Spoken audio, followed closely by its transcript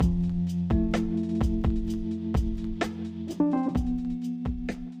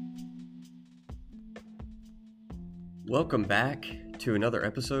Welcome back to another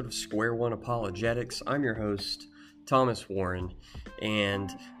episode of Square One Apologetics. I'm your host, Thomas Warren, and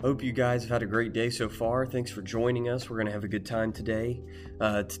I hope you guys have had a great day so far. Thanks for joining us. We're going to have a good time today.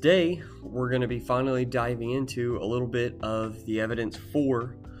 Today, we're going to be finally diving into a little bit of the evidence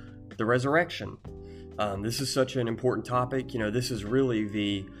for the resurrection. This is such an important topic. This is really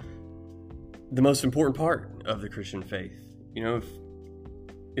the most important part of the Christian faith.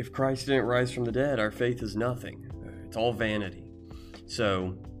 If Christ didn't rise from the dead, our faith is nothing. It's all vanity.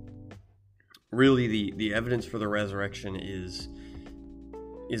 So, really, the evidence for the resurrection is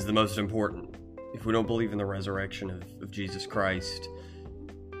the most important. If we don't believe in the resurrection of Jesus Christ,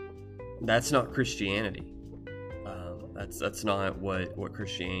 that's not Christianity. That's not what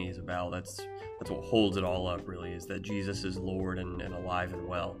Christianity is about. That's what holds it all up, really, is that Jesus is Lord and alive and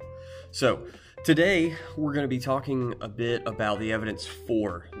well. So, today, we're going to be talking a bit about the evidence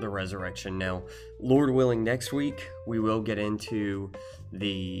for the resurrection. Now, Lord willing, next week, we will get into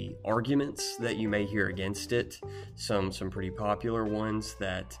the arguments that you may hear against it, some pretty popular ones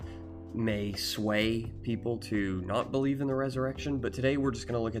that may sway people to not believe in the resurrection, but today we're just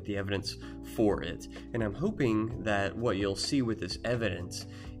going to look at the evidence for it. And I'm hoping that what you'll see with this evidence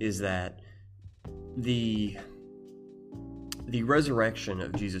is that the resurrection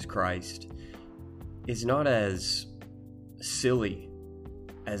of Jesus Christ is not as silly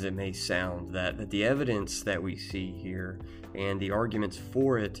as it may sound, that the evidence that we see here and the arguments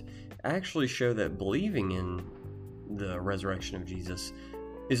for it actually show that believing in the resurrection of Jesus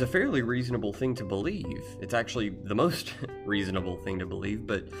is a fairly reasonable thing to believe. It's actually the most reasonable thing to believe,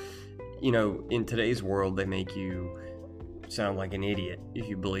 but in today's world they make you sound like an idiot if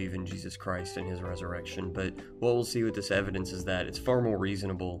you believe in Jesus Christ and his resurrection. But what we'll see with this evidence is that it's far more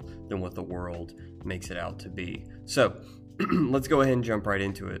reasonable than what the world makes it out to be. So let's go ahead and jump right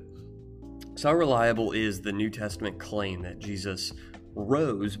into it. So how reliable is the New Testament claim that Jesus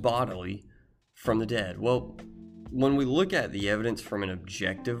rose bodily from the dead? Well, when we look at the evidence from an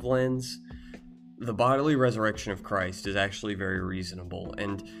objective lens, the bodily resurrection of Christ is actually very reasonable.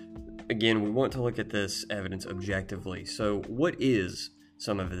 And again, we want to look at this evidence objectively. So what is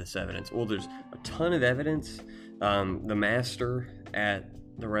some of this evidence? Well, there's a ton of evidence. The master at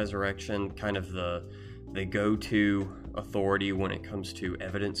the resurrection, kind of the go-to authority when it comes to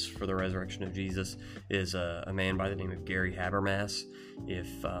evidence for the resurrection of Jesus, is a man by the name of Gary Habermas.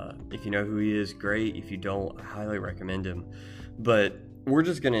 If you know who he is, great. If you don't, I highly recommend him. But we're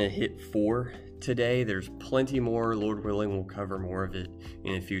just going to hit 4 today. There's plenty more. Lord willing, we'll cover more of it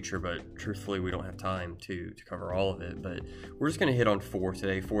in the future, but truthfully, we don't have time to cover all of it. But we're just going to hit on 4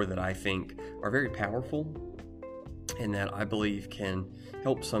 today, 4 that I think are very powerful and that I believe can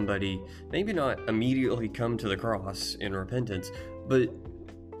help somebody maybe not immediately come to the cross in repentance, but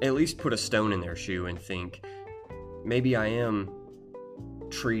at least put a stone in their shoe and think, maybe I am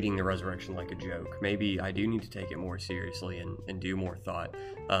treating the resurrection like a joke. Maybe I do need to take it more seriously and do more thought.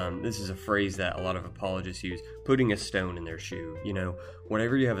 This is a phrase that a lot of apologists use, putting a stone in their shoe.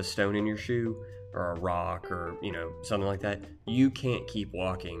 Whenever you have a stone in your shoe or a rock or, something like that, you can't keep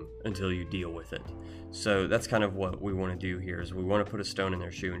walking until you deal with it. So that's kind of what we want to do here, is we want to put a stone in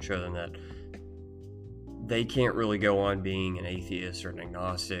their shoe and show them that they can't really go on being an atheist or an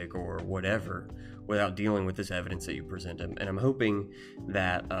agnostic or whatever without dealing with this evidence that you present them. And I'm hoping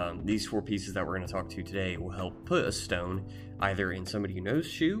that these 4 pieces that we're going to talk to today will help put a stone either in somebody you know's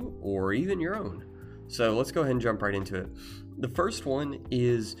shoe or even your own. So let's go ahead and jump right into it. The first one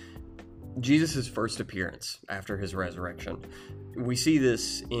is Jesus' first appearance after his resurrection. We see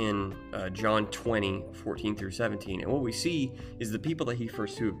this in John 20, 14 through 17. And what we see is the people that he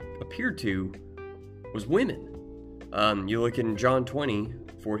first appeared to was women. You look in John 20,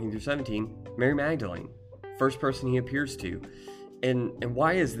 14 through 17, Mary Magdalene, first person he appears to. And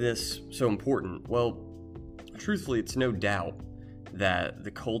why is this so important? Well, truthfully, it's no doubt that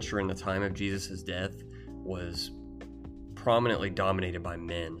the culture in the time of Jesus' death was prominently dominated by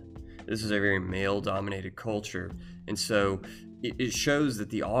men. This is a very male-dominated culture, and so it shows that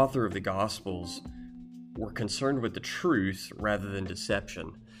the author of the Gospels were concerned with the truth rather than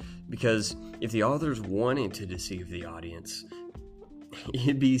deception. Because if the authors wanted to deceive the audience,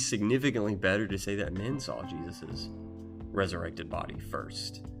 it'd be significantly better to say that men saw Jesus' resurrected body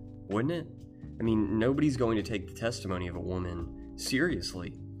first, wouldn't it? I mean, nobody's going to take the testimony of a woman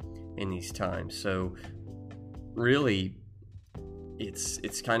seriously in these times. So really,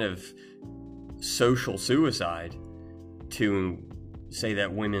 it's kind of social suicide to say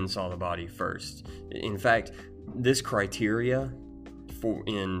that women saw the body first. In fact, this criteria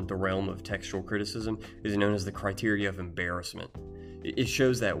in the realm of textual criticism is known as the criteria of embarrassment. It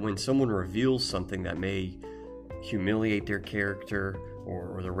shows that when someone reveals something that may humiliate their character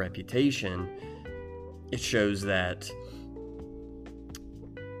or their reputation. It shows that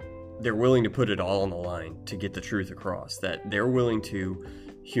they're willing to put it all on the line to get the truth across, that they're willing to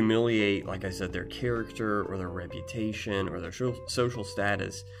humiliate, like I said, their character or their reputation or their social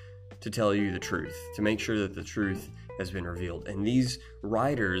status to tell you the truth, to make sure that the truth has been revealed. And these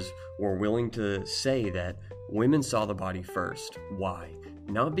writers were willing to say that women saw the body first. Why?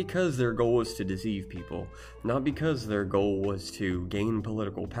 Not because their goal was to deceive people, not because their goal was to gain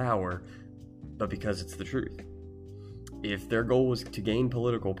political power, but because it's the truth. If their goal was to gain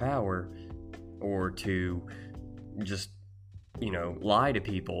political power or to just, lie to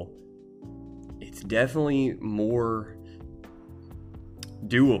people, it's definitely more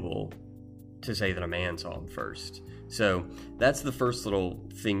doable to say that a man saw him first. So that's the first little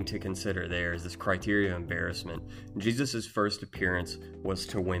thing to consider there, is this criteria of embarrassment. Jesus' first appearance was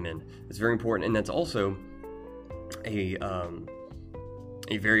to women. It's very important, and that's also a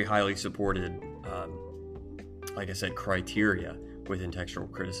very highly supported, like I said, criteria within textual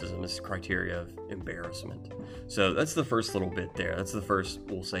criticism, is criteria of embarrassment. So that's the first little bit there. That's the first,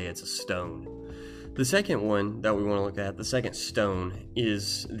 we'll say it's a stone. The second one that we want to look at, the second stone,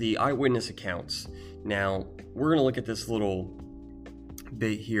 is the eyewitness accounts. Now, we're going to look at this little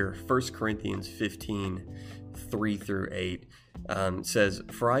bit here. 1 Corinthians 15, 3 through 8 says,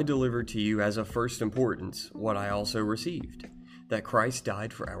 "For I delivered to you as of first importance what I also received, that Christ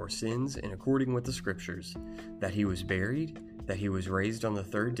died for our sins in according with the Scriptures, that he was buried, that he was raised on the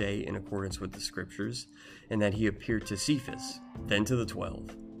third day in accordance with the Scriptures, and that he appeared to Cephas, then to the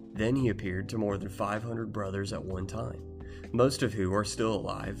 12. Then he appeared to more than 500 brothers at one time, most of whom are still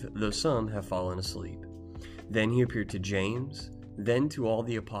alive, though some have fallen asleep. Then he appeared to James, then to all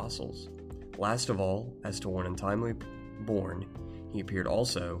the apostles. Last of all, as to one untimely born, he appeared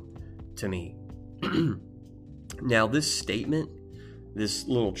also to me." Now, this statement, this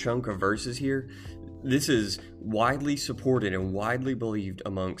little chunk of verses here, this is widely supported and widely believed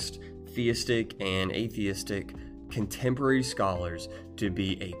amongst theistic and atheistic contemporary scholars to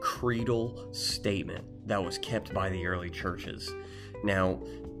be a creedal statement that was kept by the early churches. Now,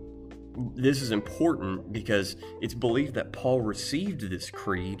 this is important because it's believed that Paul received this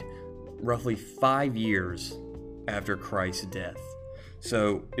creed roughly 5 years after Christ's death.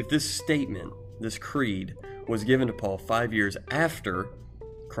 So if this statement, this creed, was given to Paul 5 years after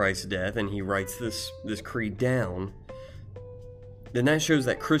Christ's death, and he writes this creed down, then that shows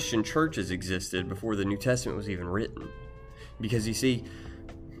that Christian churches existed before the New Testament was even written. Because you see,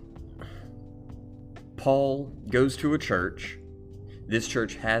 Paul goes to a church, this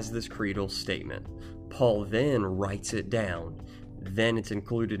church has this creedal statement. Paul then writes it down. Then it's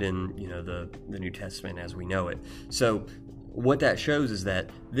included in, the New Testament as we know it. So what that shows is that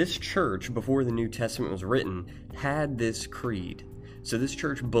this church, before the New Testament was written, had this creed. So this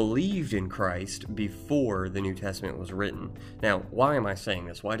church believed in Christ before the New Testament was written. Now, why am I saying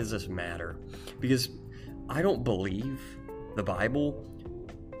this? Why does this matter? Because I don't believe the Bible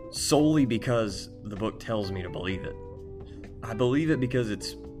solely because the book tells me to believe it. I believe it because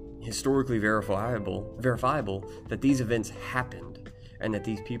it's historically verifiable that these events happened and that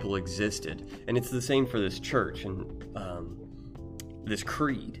these people existed. And it's the same for this church and this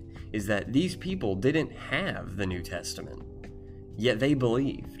creed, is that these people didn't have the New Testament, yet they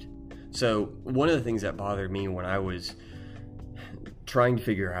believed. So one of the things that bothered me when I was trying to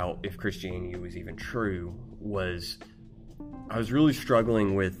figure out if Christianity was even true was I was really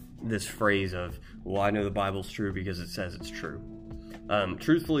struggling with this phrase of, well, I know the Bible's true because it says it's true.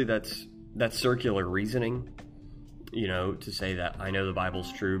 Truthfully, that's circular reasoning, to say that I know the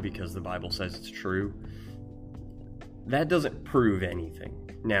Bible's true because the Bible says it's true. That doesn't prove anything.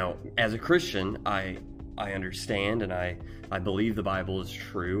 Now, as a Christian, I understand and I believe the Bible is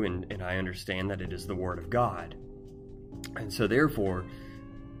true, and I understand that it is the Word of God. And so therefore,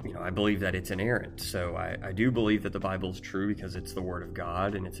 I believe that it's inerrant. So I do believe that the Bible is true because it's the Word of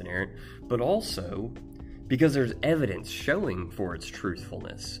God and it's inerrant, but also because there's evidence showing for its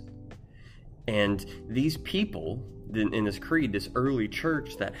truthfulness. And these people in this creed, this early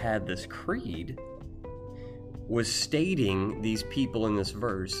church that had this creed, was stating these people in this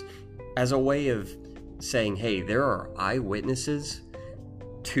verse as a way of saying, hey, there are eyewitnesses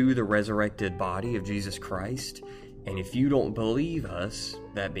to the resurrected body of Jesus Christ, and if you don't believe us,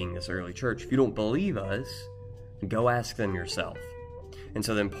 that being this early church, if you don't believe us, go ask them yourself. And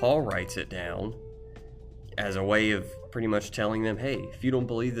so then Paul writes it down as a way of pretty much telling them, hey, if you don't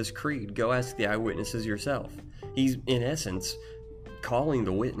believe this creed, go ask the eyewitnesses yourself. He's, in essence, calling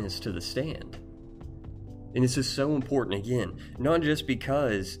the witness to the stand. And this is so important, again, not just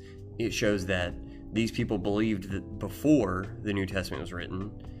because it shows that these people believed that before the New Testament was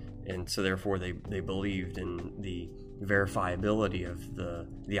written, and so therefore they believed in the verifiability of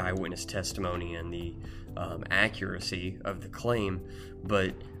the eyewitness testimony and the accuracy of the claim.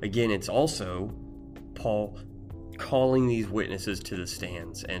 But again, it's also Paul calling these witnesses to the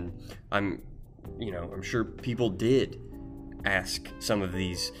stands, and I'm sure people did ask some of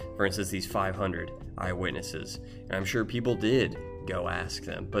these, for instance, these 500 eyewitnesses, and I'm sure people did go ask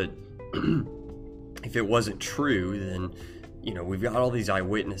them. But if it wasn't true, then we've got all these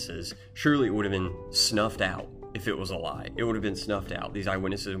eyewitnesses. Surely it would have been snuffed out. If it was a lie, it would have been snuffed out. These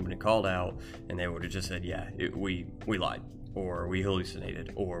eyewitnesses would have been called out, and they would have just said, yeah, we lied, or we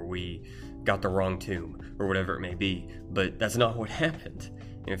hallucinated, or we got the wrong tomb, or whatever it may be. But that's not what happened.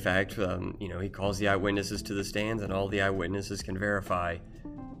 In fact, he calls the eyewitnesses to the stands, and all the eyewitnesses can verify,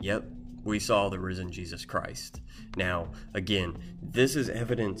 yep, we saw the risen Jesus Christ. Now, again, this is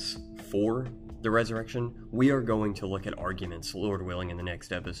evidence for the resurrection. We are going to look at arguments, Lord willing, in the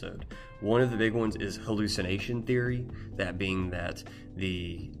next episode. One of the big ones is hallucination theory, that being that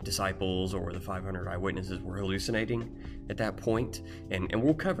the disciples or the 500 eyewitnesses were hallucinating at that point, and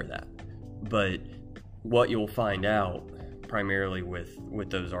we'll cover that. But what you'll find out primarily with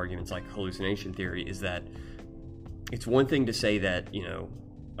those arguments like hallucination theory is that it's one thing to say that,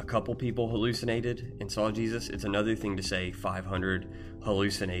 a couple people hallucinated and saw Jesus. It's another thing to say 500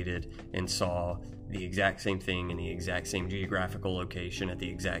 hallucinated and saw the exact same thing in the exact same geographical location at the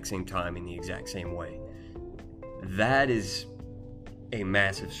exact same time in the exact same way. That is a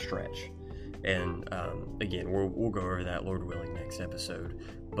massive stretch. And again, we'll go over that, Lord willing, next episode.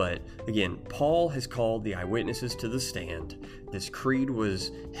 But again, Paul has called the eyewitnesses to the stand. This creed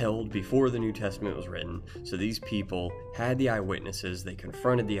was held before the New Testament was written. So these people had the eyewitnesses, they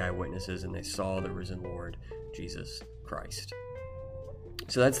confronted the eyewitnesses, and they saw the risen Lord, Jesus Christ.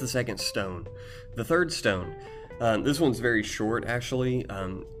 So that's the second stone. The third stone, this one's very short, actually.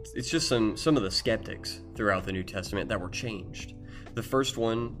 It's just some of the skeptics throughout the New Testament that were changed. The first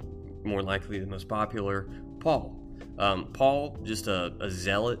one, more likely the most popular, Paul. Paul, just a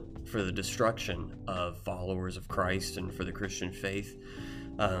zealot for the destruction of followers of Christ and for the Christian faith.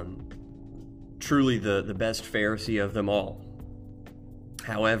 Truly the best Pharisee of them all.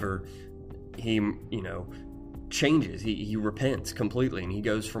 However, he, changes. He repents completely, and he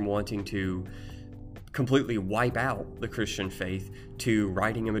goes from wanting to completely wipe out the Christian faith to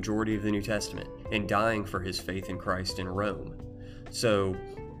writing a majority of the New Testament and dying for his faith in Christ in Rome. So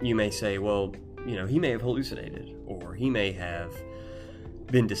you may say, well, he may have hallucinated, or he may have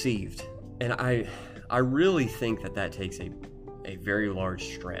been deceived. And I really think that takes a very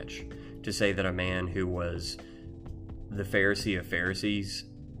large stretch to say that a man who was the Pharisee of Pharisees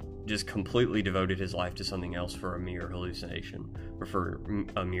just completely devoted his life to something else for a mere hallucination, or for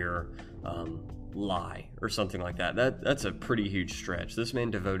a mere lie, or something like that. That's a pretty huge stretch. This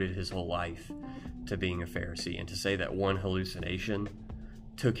man devoted his whole life to being a Pharisee, and to say that one hallucination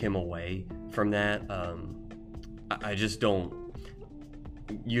took him away from that, I just don't.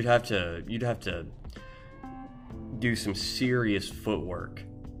 You'd have to do some serious footwork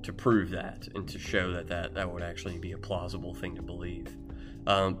to prove that, and to show that would actually be a plausible thing to believe.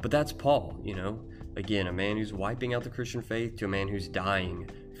 But that's Paul, again, a man who's wiping out the Christian faith to a man who's dying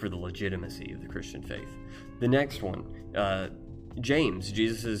for the legitimacy of the Christian faith. The next one, James,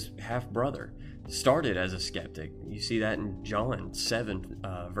 Jesus' half-brother, started as a skeptic. You see that in John 7,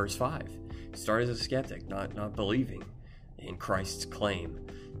 verse 5. He started as a skeptic, not believing in Christ's claim.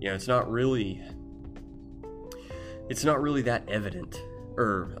 It's not really that evident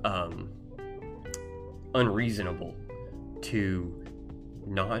or unreasonable to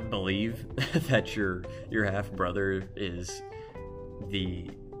not believe that your half-brother is the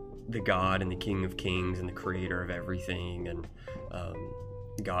God and the King of Kings and the creator of everything, and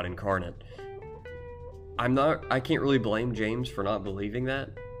God incarnate. I can't really blame James for not believing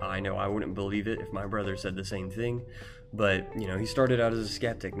that. I know I wouldn't believe it if my brother said the same thing, but he started out as a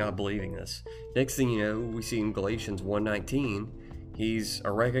skeptic, not believing this. Next thing you know, we see in Galatians 1:19, he's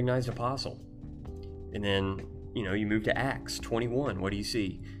a recognized apostle. And then, you move to Acts 21, what do you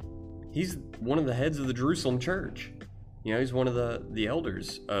see? He's one of the heads of the Jerusalem church. He's one of the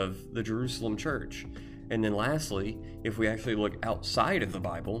elders of the Jerusalem church. And then lastly, if we actually look outside of the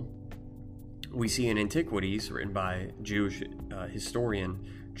Bible, we see in Antiquities, written by Jewish historian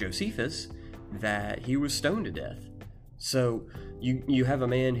Josephus, that he was stoned to death. So you have a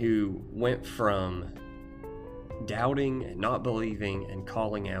man who went from doubting and not believing and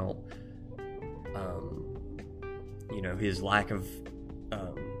calling out his lack of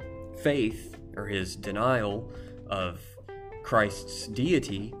faith, or his denial of Christ's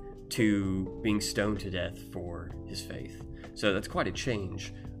deity, to being stoned to death for his faith. So that's quite a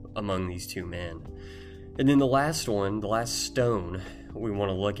change among these two men. And then the last one, the last stone we want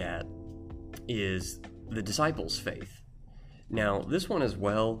to look at is the disciples' faith. Now, this one as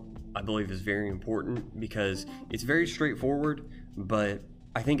well, I believe, is very important because it's very straightforward, but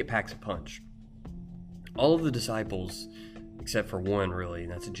I think it packs a punch. All of the disciples, except for one really,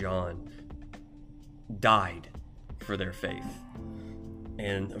 and that's John, died for their faith.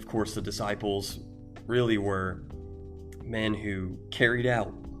 And of course, the disciples really were men who carried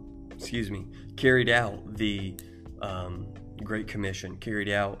out the Great Commission, carried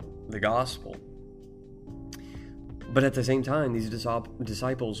out the gospel. But at the same time, these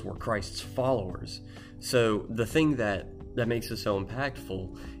disciples were Christ's followers. So the thing that makes this so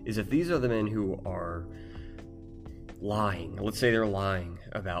impactful is if these are the men who are lying, let's say they're lying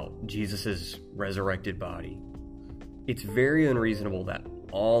about Jesus' resurrected body, it's very unreasonable that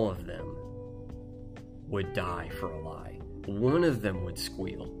all of them would die for a lie. One of them would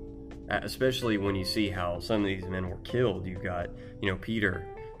squeal, especially when you see how some of these men were killed. You've got, Peter.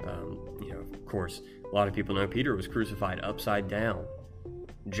 Of course, a lot of people know Peter was crucified upside down.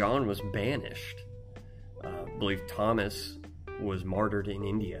 John was banished. I believe Thomas was martyred in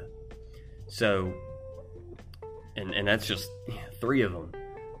India. So, and that's just three of them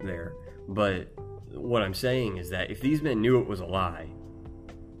there. But what I'm saying is that if these men knew it was a lie,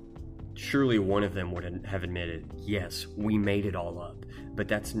 surely one of them would have admitted, yes, we made it all up. But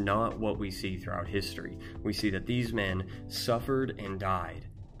that's not what we see throughout history. We see that these men suffered and died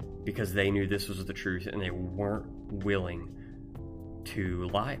because they knew this was the truth, and they weren't willing to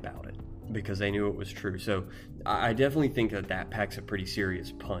lie about it because they knew it was true. So I definitely think that packs a pretty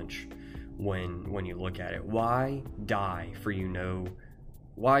serious punch when you look at it. Why die for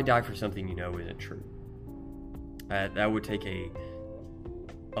something you know isn't true? That would take a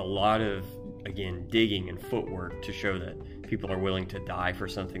lot of, again, digging and footwork to show that people are willing to die for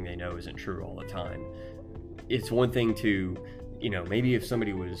something they know isn't true all the time. It's one thing to, maybe if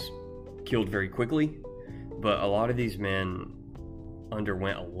somebody was killed very quickly, but a lot of these men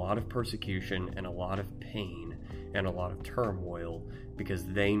underwent a lot of persecution and a lot of pain and a lot of turmoil because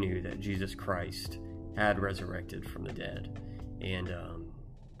they knew that Jesus Christ had resurrected from the dead. And,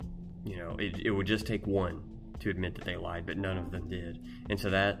 it would just take one to admit that they lied, but none of them did. And so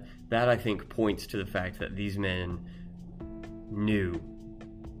that I think points to the fact that these men knew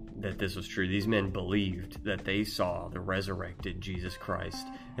that this was true. These men believed that they saw the resurrected Jesus Christ,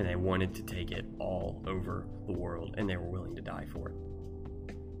 and they wanted to take it all over the world, and they were willing to die for it.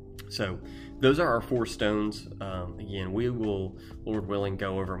 So those are our 4 stones. Again, we will, Lord willing,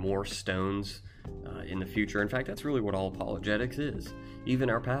 go over more stones in the future. In fact, that's really what all apologetics is. Even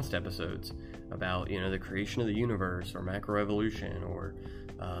our past episodes about, the creation of the universe, or macroevolution, or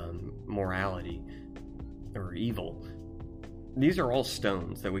morality, or evil. These are all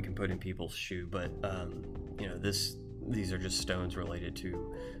stones that we can put in people's shoe, but these are just stones related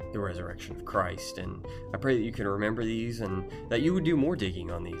to the resurrection of Christ. And I pray that you can remember these and that you would do more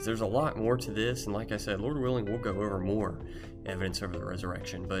digging on these. There's a lot more to this, and like I said, Lord willing, we'll go over more evidence of the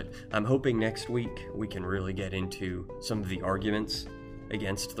resurrection. But I'm hoping next week we can really get into some of the arguments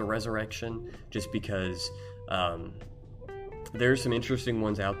against the resurrection, just because there's some interesting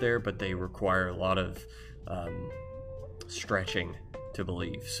ones out there, but they require a lot of stretching to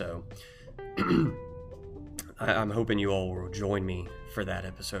believe. So I'm hoping you all will join me for that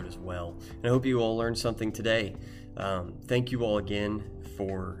episode as well. And I hope you all learned something today. Thank you all again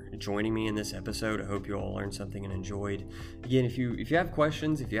for joining me in this episode. I hope you all learned something and enjoyed. Again, if you have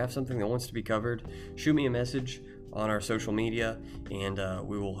questions, if you have something that wants to be covered, shoot me a message on our social media, and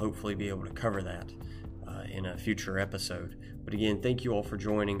we will hopefully be able to cover that in a future episode. But again, thank you all for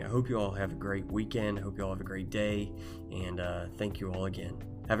joining. I hope you all have a great weekend. I hope you all have a great day, and thank you all again.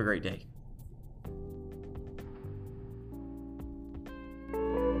 Have a great day.